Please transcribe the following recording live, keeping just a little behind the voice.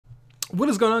What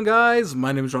is going on, guys?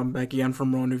 My name is Ramen again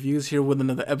from Ramen Reviews, here with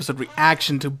another episode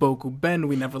reaction to Boku Ben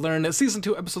We Never Learn. Season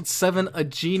 2, Episode 7, A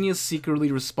Genius Secretly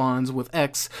Responds with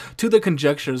X to the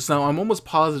Conjectures. Now, I'm almost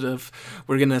positive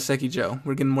we're getting a Sekijo.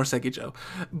 We're getting more Sekijo.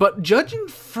 But judging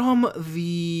from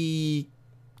the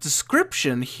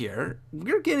description here,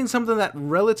 we're getting something that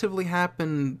relatively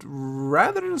happened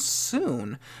rather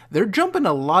soon. They're jumping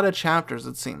a lot of chapters,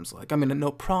 it seems like. I mean,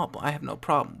 no problem. I have no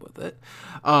problem with it.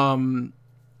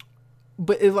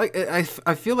 But I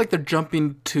feel like they're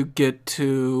jumping to get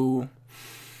to...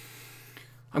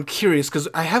 I'm curious, because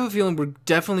I have a feeling we're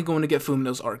definitely going to get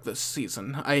Fumino's arc this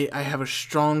season. I have a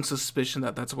strong suspicion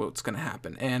that that's what's going to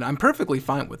happen, and I'm perfectly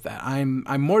fine with that. I'm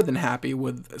more than happy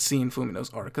with seeing Fumino's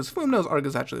arc, because Fumino's arc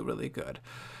is actually really good.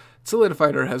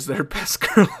 Solidified her as their best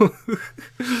girl.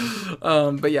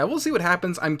 But yeah, we'll see what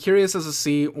happens. I'm curious as to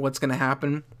see what's going to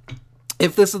happen.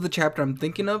 If this is the chapter I'm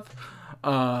thinking of...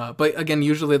 but again,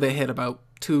 usually they hit about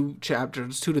 2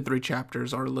 to 3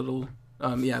 chapters, or little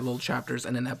chapters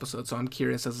in an episode. So I'm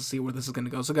curious as to see where this is going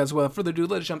to go. So guys, without further ado,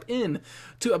 let's jump in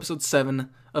to episode 7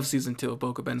 of season 2 of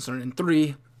Boku Ben in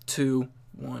 3, 2,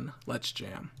 1. Let's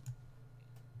jam.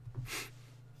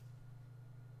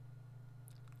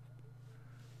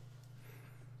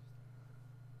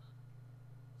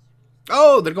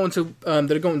 Oh, they're going to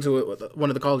one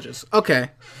of the colleges.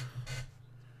 Okay.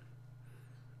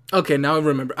 Okay, now I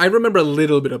remember. I remember a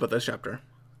little bit about this chapter.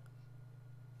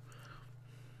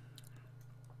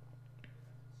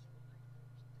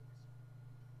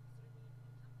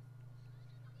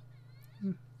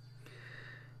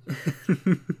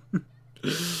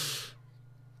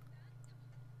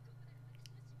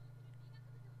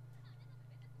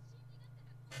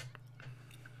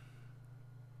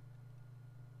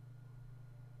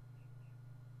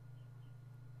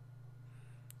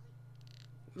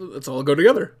 Let's all go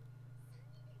together.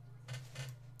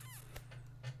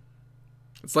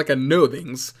 It's like I know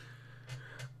things.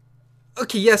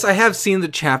 Okay, yes, I have seen the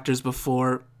chapters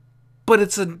before, but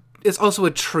it's also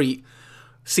a treat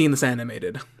seeing this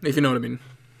animated, if you know what I mean.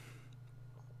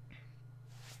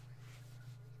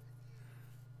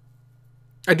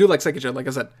 I do like Sekijo, like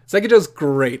I said. Sekijo's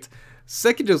great.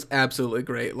 Sekijo's absolutely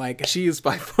great. Like, she is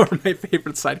by far my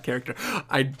favorite side character.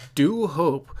 I do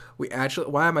hope we actually...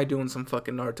 Why am I doing some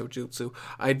fucking Naruto jutsu?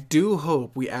 I do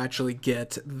hope we actually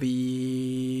get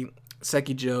the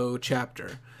Sekijo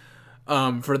chapter.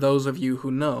 For those of you who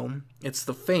know, it's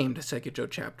the famed Sekijo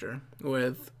chapter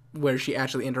where she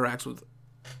actually interacts with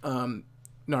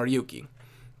Naruyuki,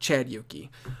 Chad Yuki,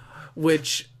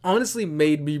 which honestly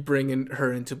made me bring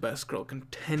her into best girl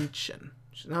contention.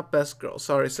 She's not best girl.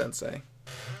 Sorry, Sensei.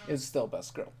 It's still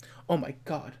best girl. Oh my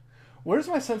god. Where's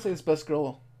my Sensei's best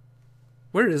girl?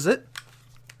 Where is it?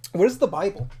 Where's the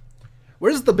Bible?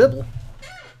 Where's the Bible?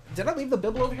 Did I leave the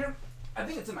Bible over here? I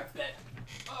think it's in my bed.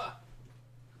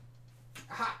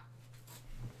 Aha.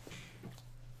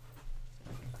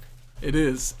 It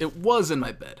is. It was in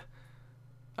my bed.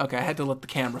 Okay, I had to let the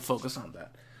camera focus on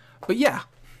that. But yeah.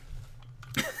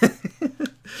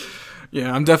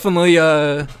 Yeah, I'm definitely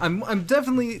I'm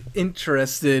definitely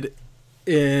interested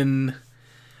in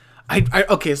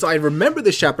okay, so I remember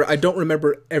this chapter. I don't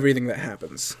remember everything that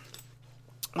happens.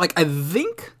 Like, I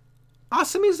think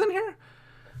Asumi's in here.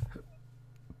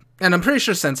 And I'm pretty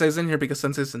sure Sensei's in here because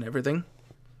Sensei's in everything.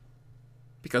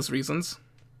 Because reasons.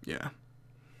 Yeah.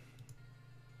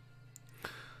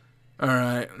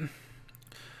 Alright.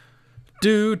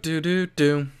 Do.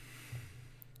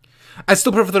 I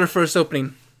still prefer the first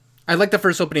opening. I like the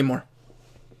first opening more.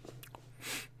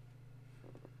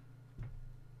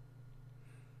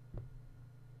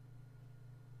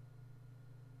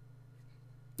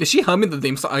 Is she humming the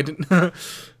theme song? I didn't.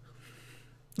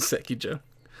 Sekijo.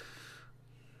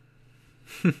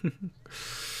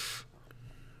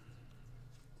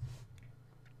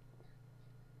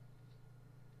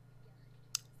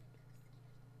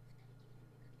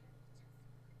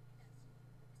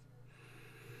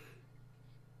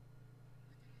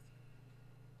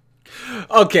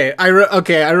 Okay, I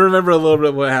remember a little bit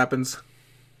of what happens.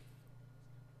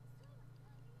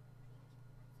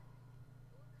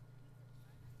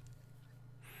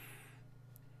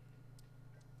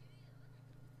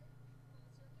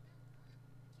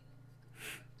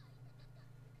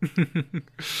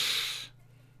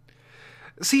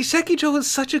 See, Sekijo is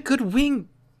such a good wing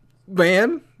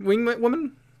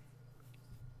woman.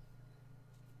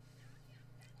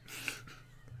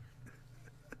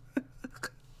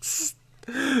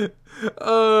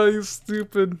 Oh, you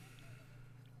stupid.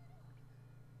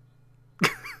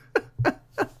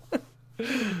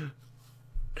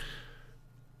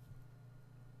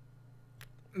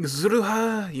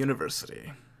 Zuruha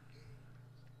University.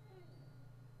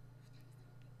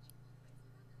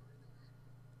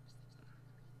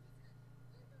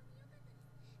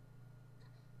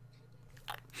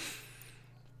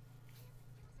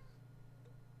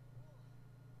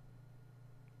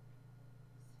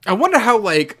 I wonder how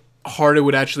like hard it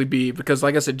would actually be because,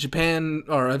 like I said, Japan,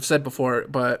 or I've said before,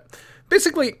 but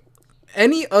basically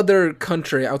any other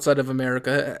country outside of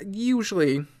America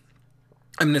usually,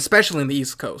 I mean, especially in the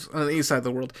East Coast, on the east side of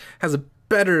the world, has a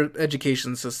better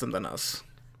education system than us.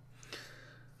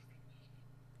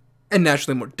 And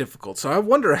naturally more difficult. So I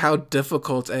wonder how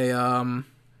difficult how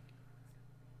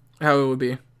it would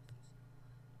be.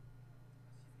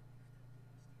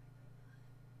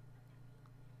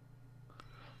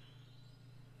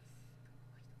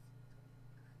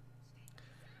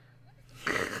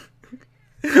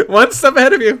 One step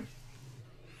ahead of you.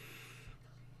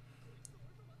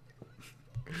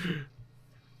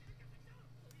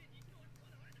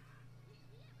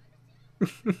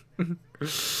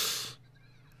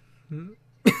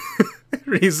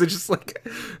 Rizu just like,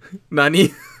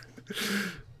 Nani?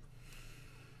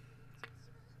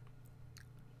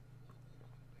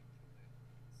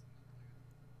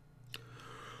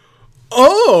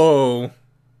 Oh!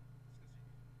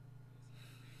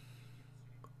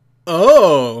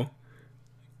 Oh!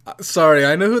 Sorry,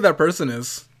 I know who that person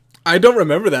is. I don't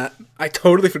remember that. I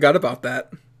totally forgot about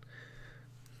that.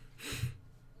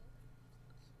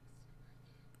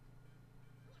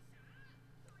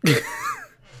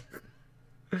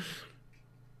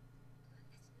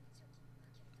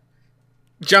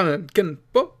 John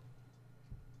Genpo.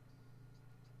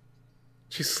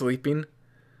 She's sleeping.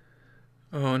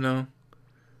 Oh no.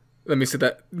 Let me see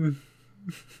that.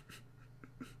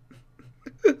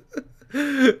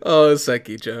 Oh,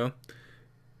 Seki Joe.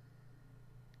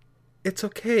 It's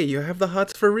okay, you have the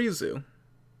hots for Rizu.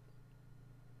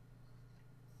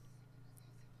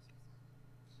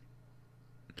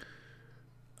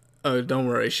 Oh, don't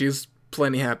worry, she's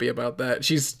plenty happy about that.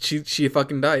 She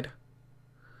fucking died.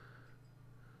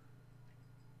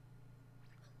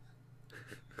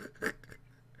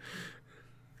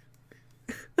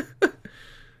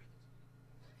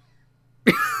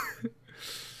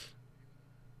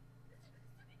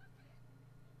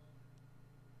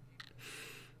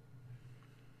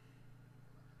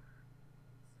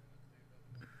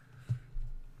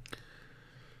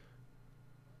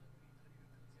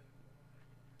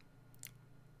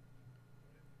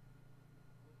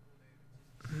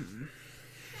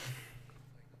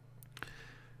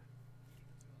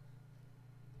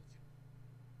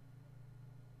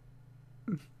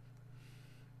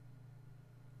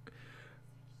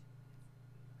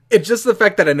 It's just the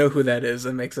fact that I know who that is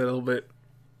that makes it a little bit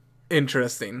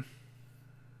interesting.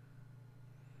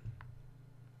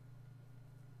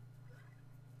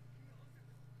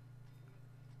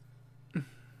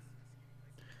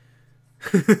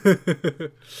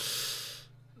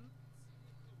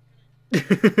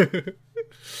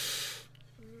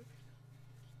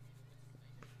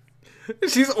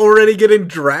 She's already getting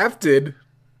drafted.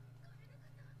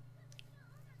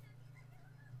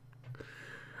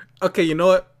 Okay, you know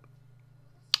what?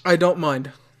 I don't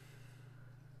mind.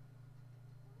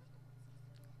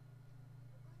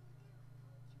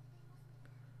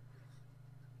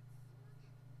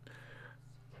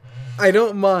 I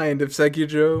don't mind if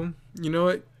Sekiro, you know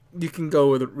what? You can go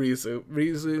with Rizu.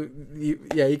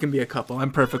 Yeah, you can be a couple.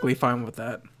 I'm perfectly fine with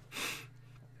that.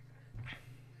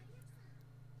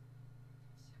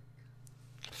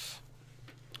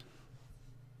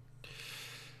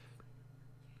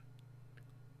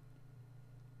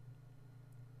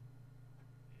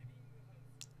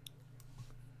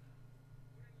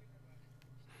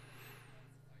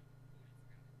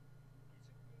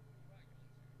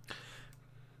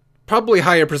 Probably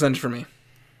higher percentage for me.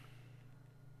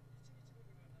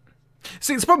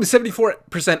 See, it's probably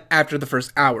 74% after the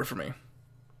first hour for me.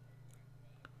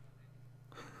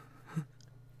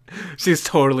 She's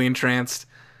totally entranced.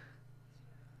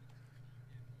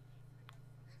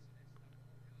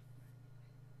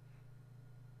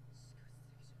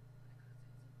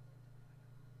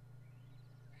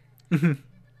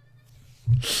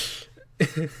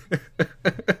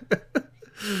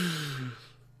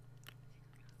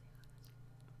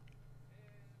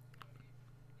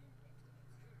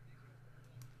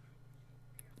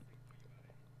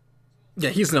 Yeah,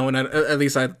 he's no one, at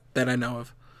least that I know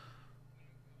of.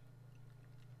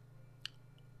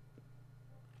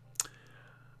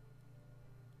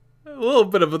 A little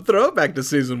bit of a throwback to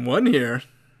season 1 here.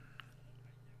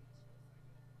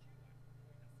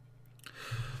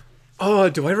 Oh,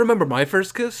 do I remember my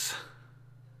first kiss?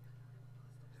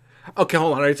 Okay,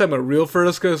 hold on. Are you talking about real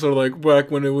first kiss or like back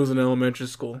when it was in elementary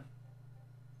school?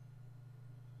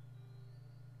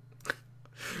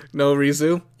 No,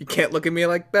 Rizu, you can't look at me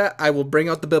like that. I will bring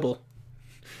out the bibble.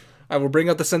 I will bring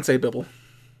out the sensei bibble.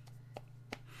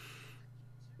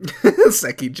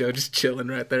 Seki Joe just chilling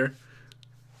right there.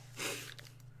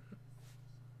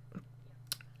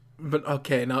 But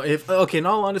okay, now in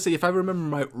all honesty, if I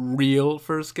remember my real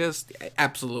first kiss,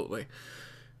 absolutely.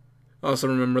 I also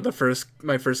remember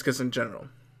my first kiss in general.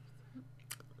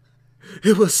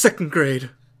 It was second grade.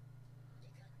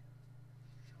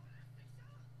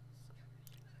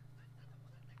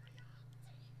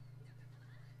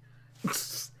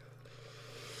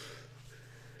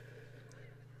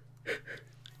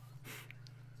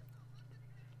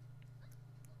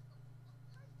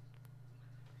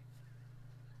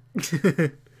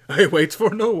 I wait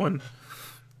for no one.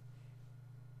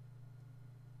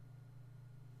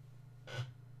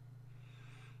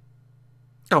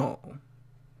 Oh.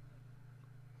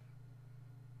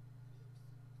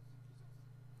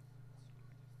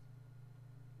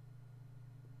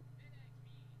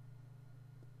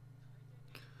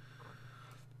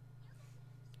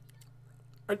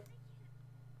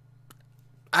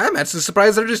 I'm actually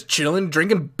surprised they're just chilling,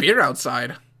 drinking beer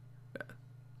outside.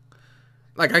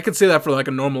 Like, I could see that for, like,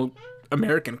 a normal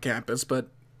American campus, but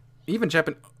even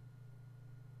Japan...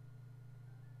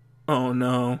 Oh,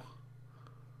 no.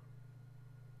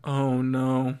 Oh,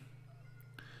 no.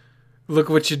 Look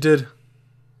what you did.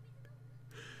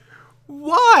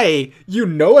 Why? You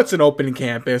know it's an open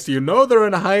campus. You know they're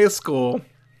in a high school.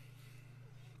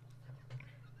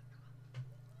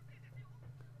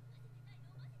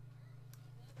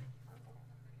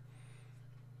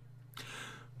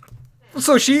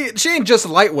 So she ain't just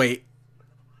lightweight.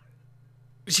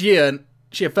 She a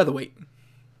featherweight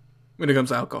when it comes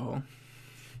to alcohol.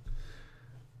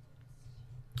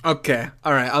 Okay,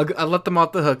 all right. I'll let them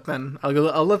off the hook then.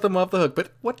 I'll let them off the hook.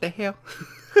 But what the hell?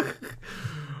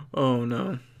 Oh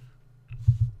no.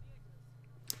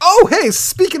 Oh hey,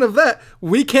 speaking of that,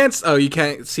 we can't. Oh, you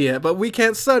can't see it, but We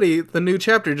Can't Study. The new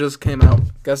chapter just came out.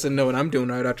 Guess I know what I'm doing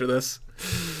right after this.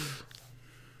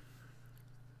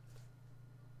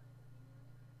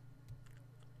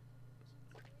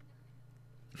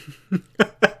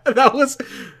 That was.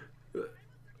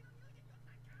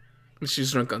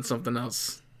 She's drunk on something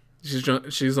else.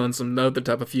 She's on some other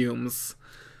type of fumes.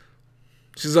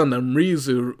 She's on the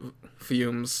Rizu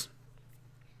fumes.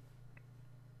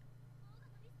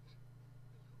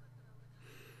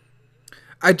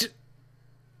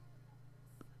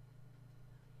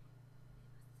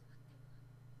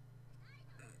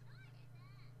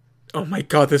 Oh my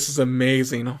god, this is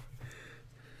amazing.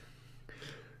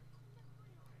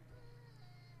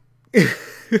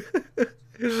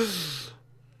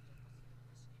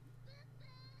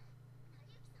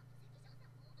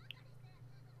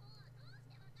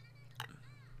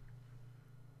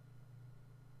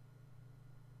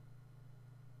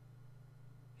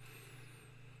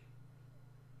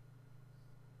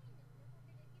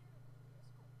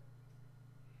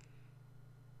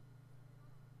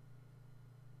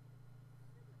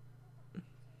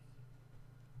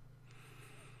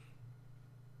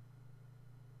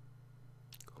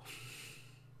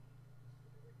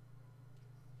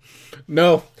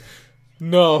 No,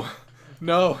 no,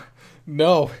 no,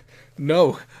 no,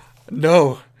 no,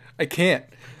 no. I can't.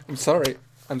 I'm sorry.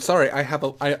 I'm sorry. I have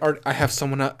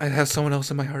someone. I have someone else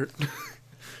in my heart.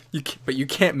 But you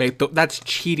can't make that's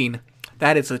cheating.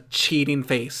 That is a cheating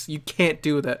face. You can't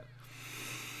do that.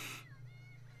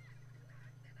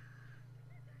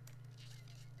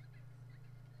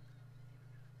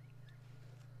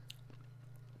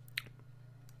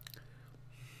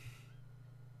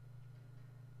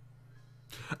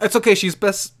 It's okay. She's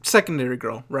best secondary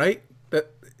girl, right?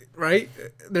 Right?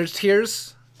 There's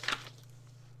tears.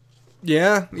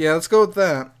 Yeah, let's go with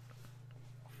that.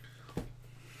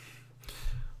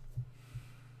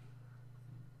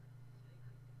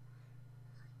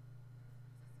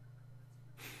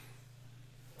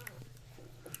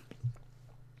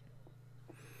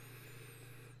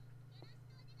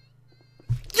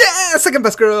 Yeah, second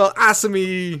best girl,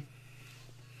 Asami.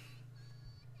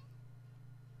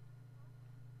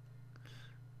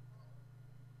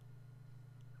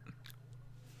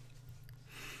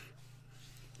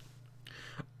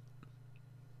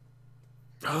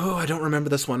 Oh, I don't remember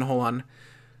this one. Hold on.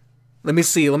 Let me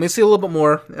see. Let me see a little bit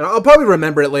more. I'll probably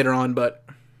remember it later on, but...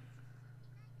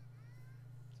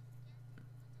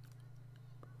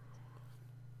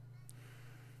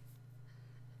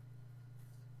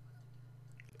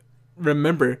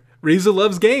 Remember, Rizu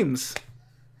loves games.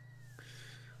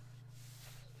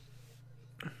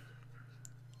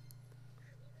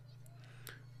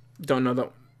 Don't know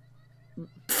that.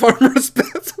 Farmer's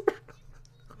Battle.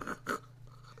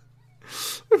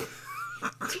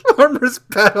 Farmer's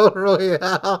Battle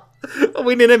Royale.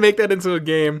 We need to make that into a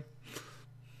game.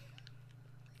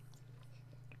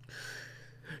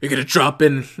 You're gonna drop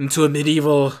into a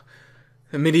medieval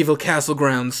castle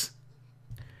grounds.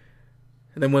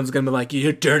 And then one's gonna be like,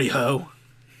 "You dirty hoe."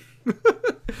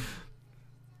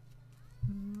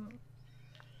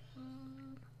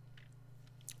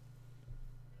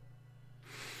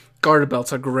 Garter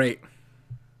belts are great.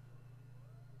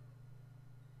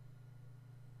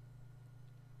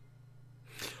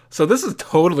 So this is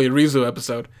totally a Rizu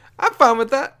episode. I'm fine with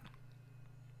that.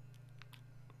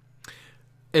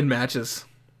 It matches.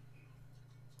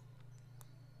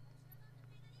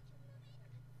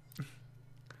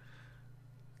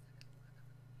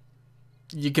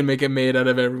 You can make it made out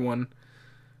of everyone.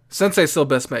 Sensei's still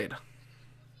best made.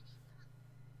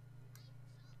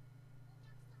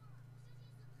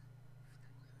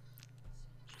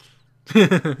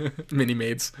 Mini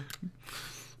maids.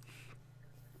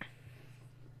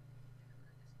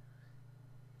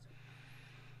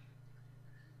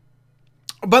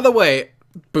 By the way,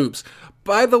 boobs.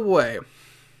 By the way,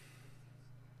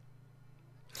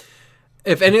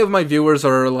 if any of my viewers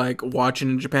are like watching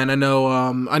in Japan, I know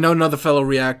another fellow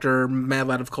reactor, Mad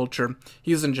Lad of Culture.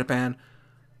 He's in Japan.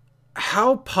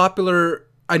 How popular?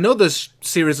 I know this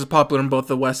series is popular in both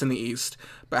the West and the East,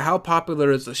 but how popular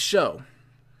is the show?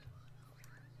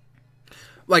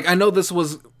 Like, I know this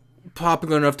was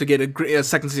popular enough to get a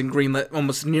second season greenlit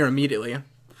almost near immediately.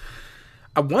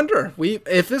 I wonder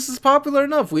if this is popular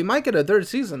enough, we might get a third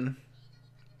season.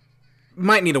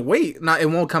 Might need to wait. It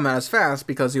won't come out as fast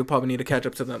because you'll probably need to catch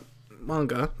up to the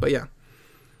manga. But yeah,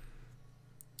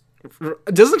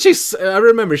 doesn't she? I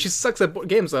remember she sucks at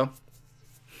games though.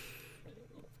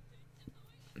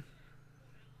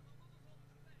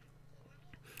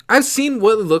 I've seen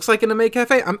what it looks like in a maid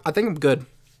cafe. I think I'm good.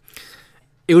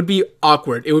 It would be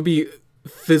awkward. It would be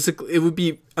physically. It would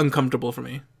be uncomfortable for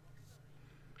me.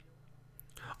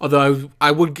 Although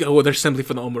I would go there simply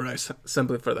for the omurice,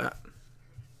 simply for that.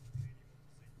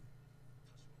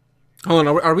 Hold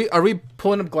on, are we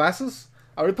pulling up glasses?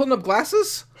 Are we pulling up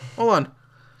glasses? Hold on.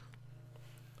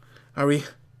 Are we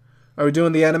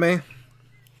doing the anime?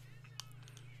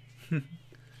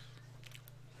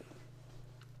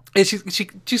 Hey,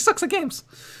 she sucks at games.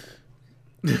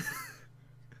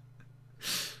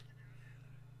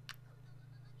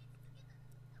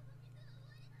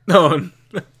 No.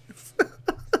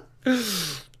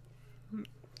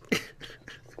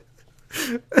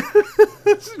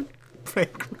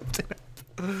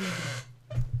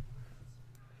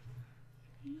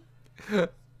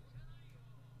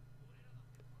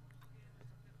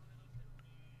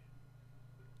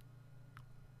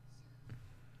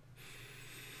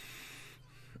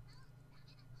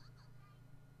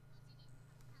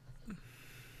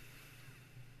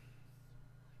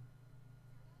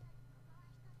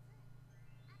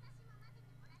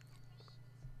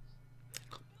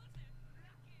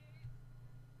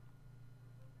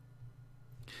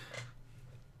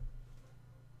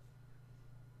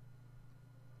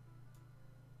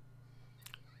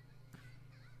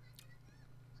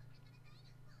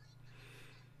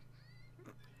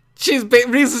 She's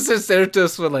Risa's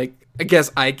just with like, I guess,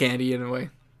 eye candy in a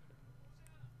way.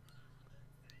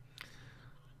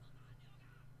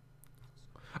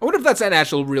 I wonder if that's an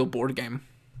actual real board game.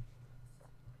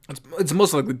 It's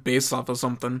most likely based off of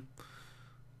something.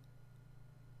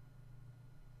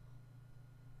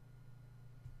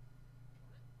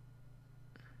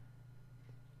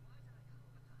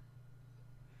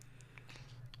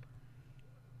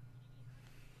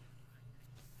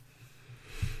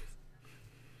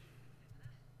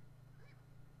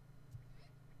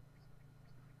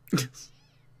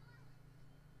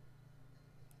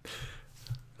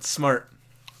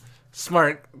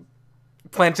 Smart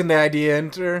planting the idea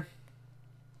into her.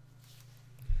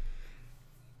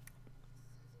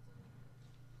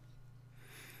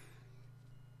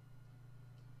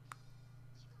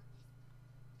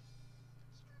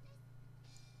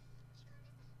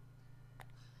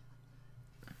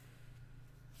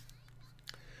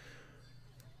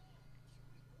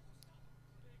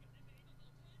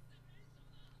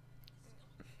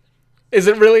 Is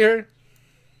it really her?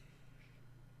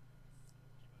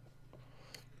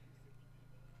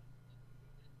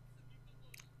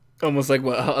 Almost like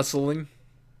what, hustling?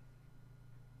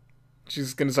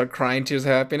 She's gonna start crying tears of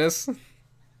happiness.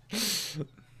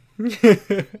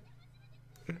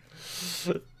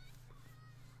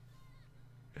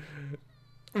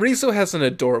 Riso has an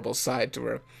adorable side to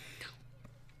her.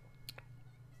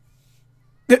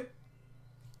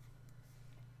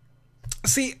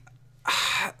 See,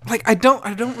 like I don't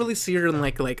really see her in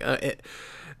like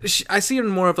I see her in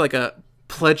more of like a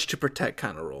pledge to protect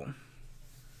kind of role.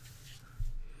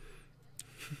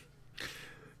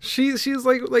 She's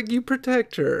like you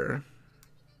protect her.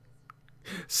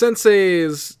 Sensei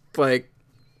is like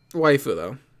waifu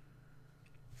though.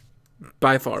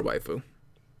 By far waifu.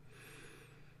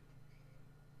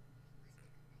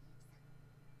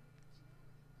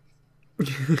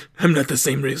 I'm not the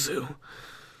same Rizu.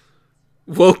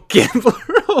 Woke gambler.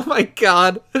 Oh my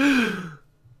god.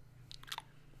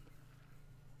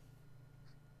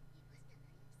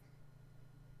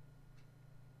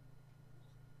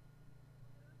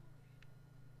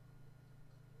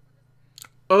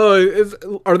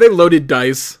 Oh, are they loaded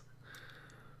dice?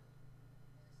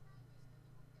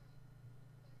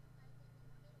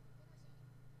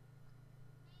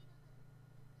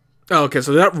 Oh, okay,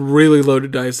 so they're not really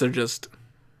loaded dice. They're just...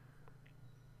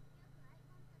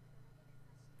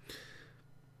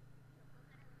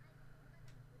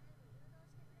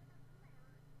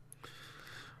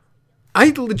 I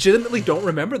legitimately don't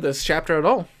remember this chapter at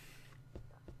all.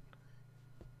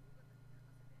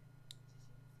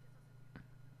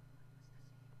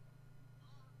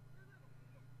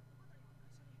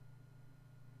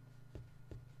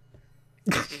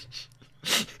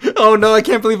 Oh no, I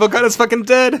can't believe Okada's fucking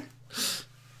dead.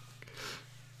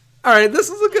 Alright, this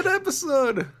is a good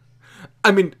episode.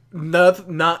 I mean,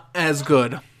 not as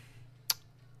good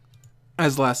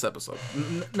as last episode.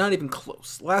 Not even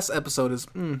close. Last episode is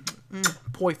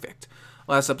perfect.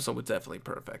 Last episode was definitely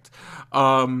perfect.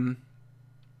 Although,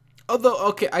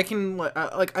 okay, I can,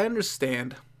 like, I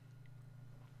understand.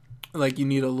 Like, you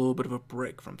need a little bit of a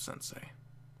break from Sensei.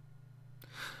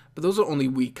 But those are only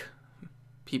weak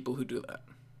people who do that.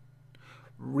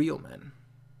 Real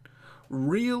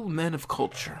men of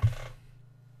culture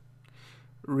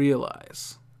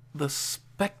realize the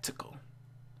spectacle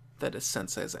that is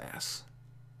Sensei's ass.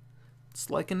 It's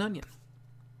like an onion.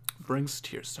 Brings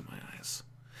tears to my eyes.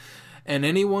 And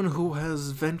anyone who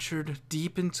has ventured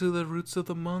deep into the roots of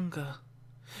the manga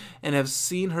and have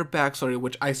seen her backstory,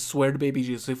 which I swear to baby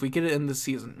Jesus, if we get it in this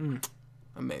season,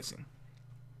 amazing.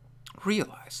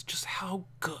 Realize just how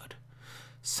good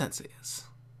Sensei is.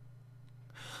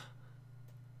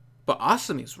 But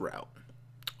Asami's route,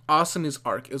 Asami's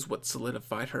arc is what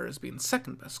solidified her as being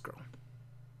second best girl.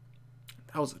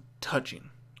 That was a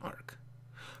touching arc.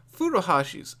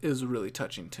 Furuhashi's is really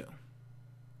touching too.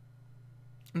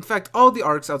 In fact, all the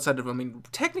arcs outside of, I mean,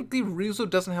 technically Ryuzo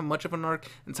doesn't have much of an arc,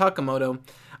 and Takamoto,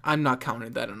 I'm not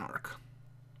counting that an arc.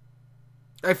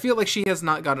 I feel like she has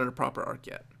not gotten a proper arc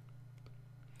yet.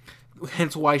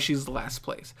 Hence why she's the last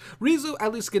place. Ryuzo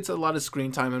at least gets a lot of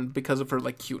screen time, and because of her,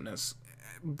 like, cuteness,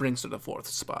 brings her to the 4th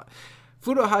spot.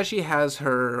 Furuhashi has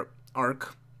her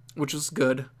arc, which is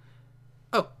good.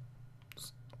 Oh.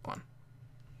 Hold on.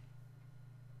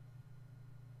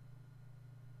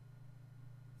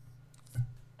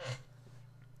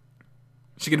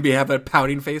 She gonna have a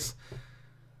pouting face?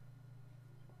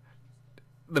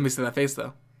 Let me see that face,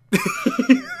 though.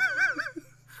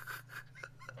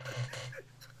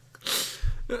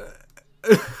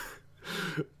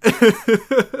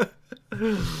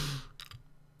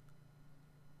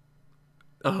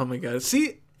 Oh my god.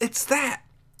 See, it's that.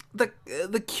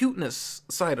 The cuteness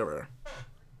side of her.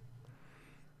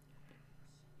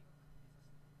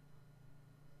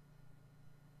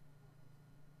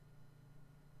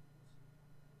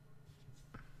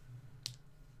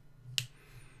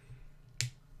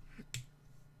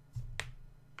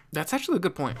 That's actually a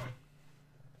good point.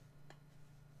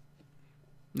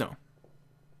 No.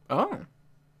 Oh.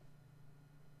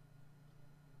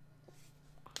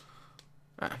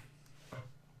 Ah.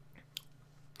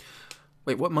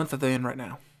 Wait, what month are they in right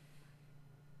now?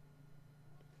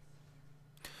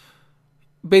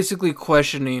 Basically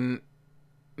questioning...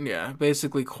 Yeah,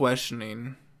 basically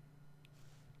questioning...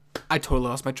 I totally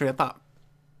lost my train of thought.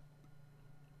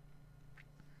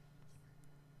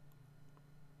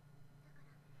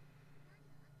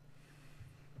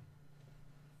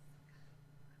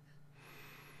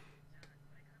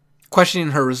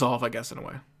 Questioning her resolve, I guess, in a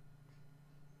way.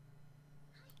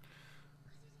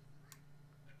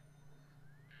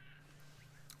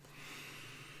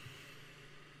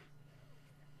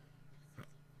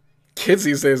 Kids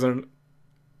these days are...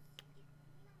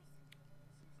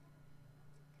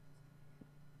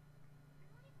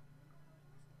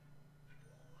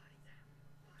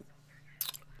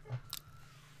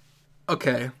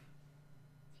 Okay.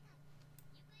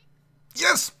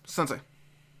 Yes! Sensei.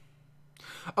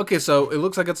 Okay, so it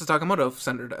looks like it's a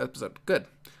Takamoto-centered episode. Good.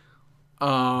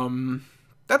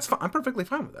 That's fine. I'm perfectly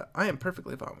fine with that. I am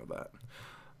perfectly fine with that.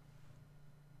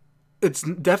 It's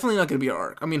definitely not going to be her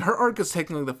arc. I mean, her arc is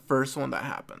technically the first one that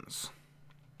happens.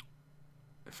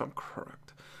 If I'm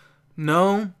correct.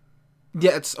 No.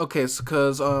 Yeah, it's okay. It's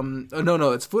because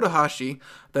no, it's Furuhashi,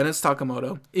 then it's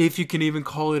Takamoto. If you can even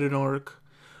call it an arc.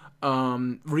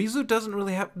 Rizu doesn't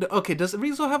really have. Okay, does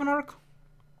Rizu have an arc?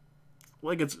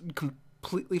 Like it's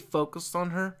completely focused on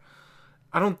her?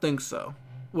 I don't think so.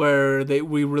 Where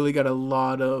we really got a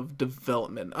lot of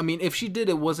development. I mean, if she did,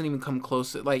 it wasn't even come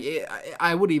close to like.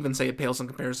 I would even say it pales in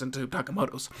comparison to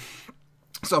Takamoto's.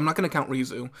 So I'm not going to count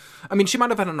Rizu. I mean, she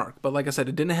might have had an arc, but like I said,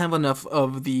 it didn't have enough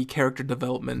of the character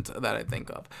development that I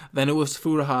think of. Then it was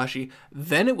Furuhashi,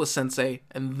 then it was Sensei,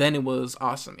 and then it was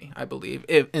Asumi, I believe,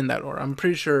 in that order. I'm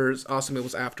pretty sure Asumi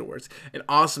was afterwards. And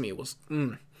Asumi was...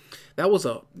 that was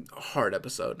a hard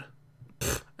episode.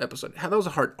 That was a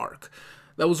hard arc.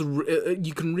 That was...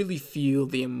 you can really feel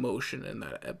the emotion in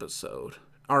that episode.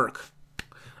 Arc.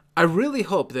 I really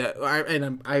hope that...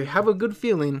 I have a good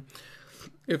feeling...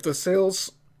 if the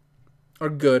sales are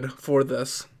good for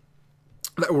this,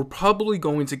 that we're probably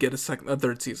going to get a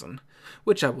third season,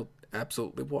 which I will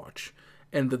absolutely watch.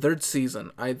 And the third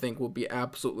season, I think, will be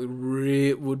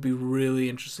would be really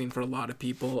interesting for a lot of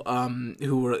people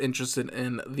who were interested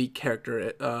in the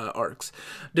character arcs.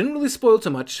 Didn't really spoil too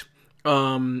much.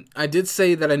 I did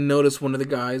say that I noticed one of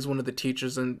the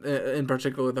teachers, in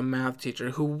particular the math teacher,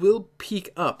 who will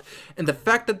peak up. And the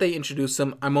fact that they introduced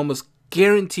him, I'm almost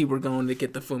guarantee we're going to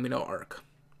get the Fumino arc.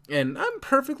 And I'm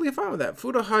perfectly fine with that.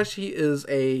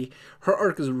 Furuhashi her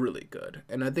arc is really good.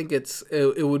 And I think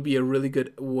it would be a really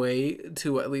good way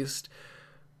to at least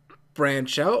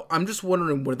branch out. I'm just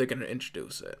wondering where they're going to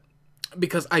introduce it.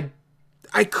 Because I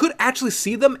could actually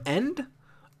see them end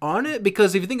on it.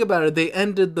 Because if you think about it, they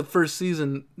ended the first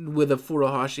season with a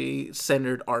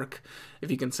Furuhashi-centered arc, if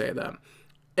you can say that.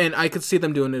 And I could see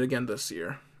them doing it again this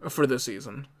year. For this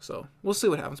season. So, we'll see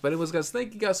what happens. But anyways, guys,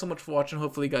 thank you guys so much for watching.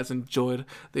 Hopefully you guys enjoyed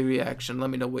the reaction. Let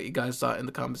me know what you guys thought in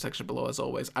the comment section below, as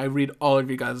always. I read all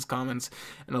of you guys' comments,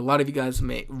 and a lot of you guys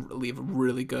may leave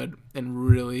really good and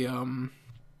really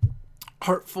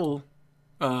heartful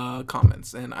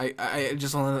comments. And I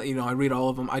just want to let you know, I read all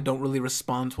of them. I don't really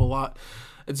respond to a lot.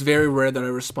 It's very rare that I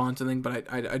respond to things, but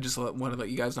I just want to let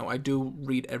you guys know I do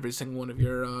read every single one of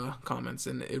your comments,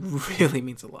 and it really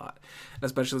means a lot. And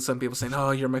especially some people saying, "Oh,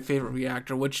 you're my favorite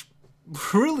reactor," which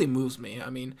really moves me.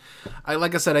 I mean,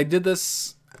 like I said, I did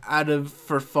this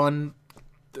for fun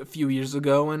a few years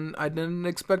ago, and I didn't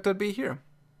expect I'd be here.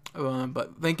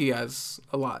 But thank you guys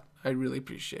a lot. I really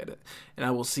appreciate it, and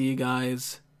I will see you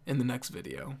guys in the next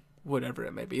video. Whatever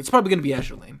it may be. It's probably going to be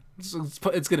Azure Lane. It's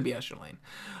going to be Azure Lane.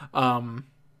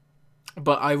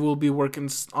 But I will be working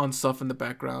on stuff in the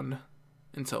background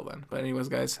until then. But anyways,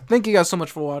 guys, thank you guys so much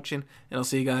for watching, and I'll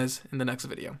see you guys in the next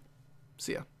video.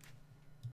 See ya.